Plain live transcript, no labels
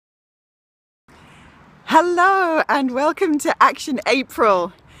Hello and welcome to Action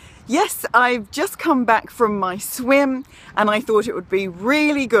April. Yes, I've just come back from my swim and I thought it would be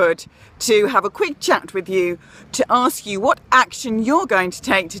really good to have a quick chat with you to ask you what action you're going to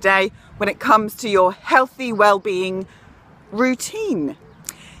take today when it comes to your healthy well-being routine.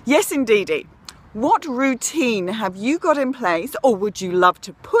 Yes, indeedy. What routine have you got in place or would you love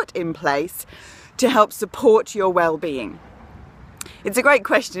to put in place to help support your well-being? It's a great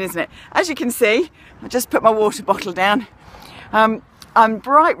question, isn't it? As you can see, I just put my water bottle down. I'm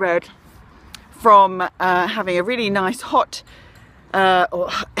bright red from having a really nice hot or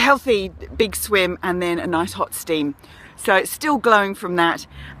healthy big swim and then a nice hot steam. So it's still glowing from that,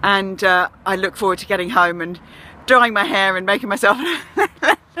 and I look forward to getting home and drying my hair and making myself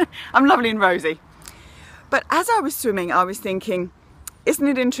I'm lovely and rosy. But as I was swimming, I was thinking, isn't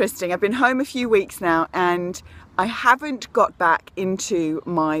it interesting? I've been home a few weeks now and I haven't got back into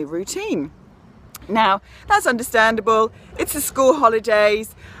my routine. Now, that's understandable. It's the school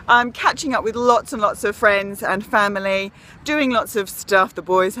holidays. I'm catching up with lots and lots of friends and family, doing lots of stuff. The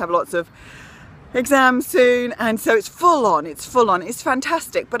boys have lots of exams soon, and so it's full on. It's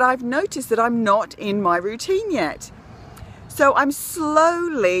fantastic, but I've noticed that I'm not in my routine yet. So I'm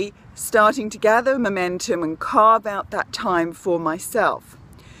slowly starting to gather momentum and carve out that time for myself.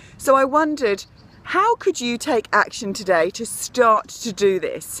 So I wondered, how could you take action today to start to do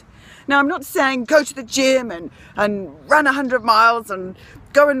this? Now, I'm not saying go to the gym and run 100 miles and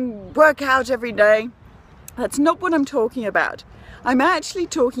go and work out every day. That's not what I'm talking about. I'm actually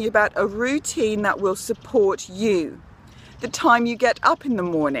talking about a routine that will support you. The time you get up in the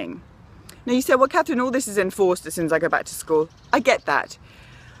morning. Now you say, well, Kathryn, all this is enforced as soon as I go back to school. I get that.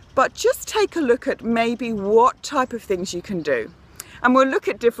 But just take a look at maybe what type of things you can do. And we'll look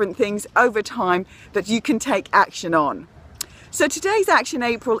at different things over time that you can take action on. So today's Action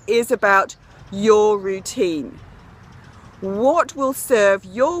April is about your routine. What will serve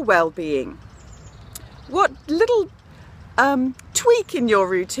your well-being? What little tweak in your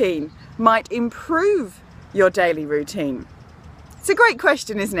routine might improve your daily routine? It's a great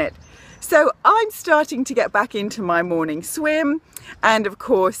question, isn't it? So I'm starting to get back into my morning swim and of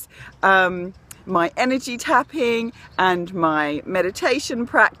course my energy tapping and my meditation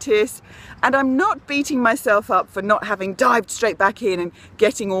practice, and I'm not beating myself up for not having dived straight back in and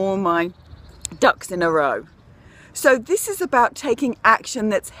getting all my ducks in a row. So this is about taking action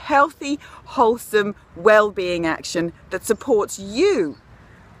that's healthy, wholesome, well-being action that supports you,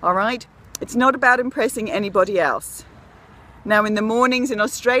 all right? It's not about impressing anybody else. Now in the mornings in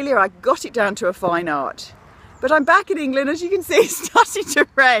Australia, I got it down to a fine art. But I'm back in England, as you can see, it's starting to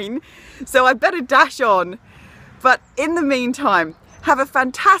rain, so I better dash on. But in the meantime, have a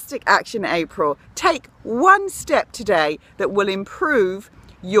fantastic Action April. Take one step today that will improve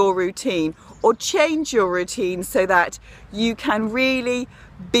your routine or change your routine so that you can really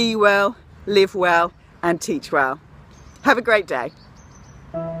be well, live well, and teach well. Have a great day.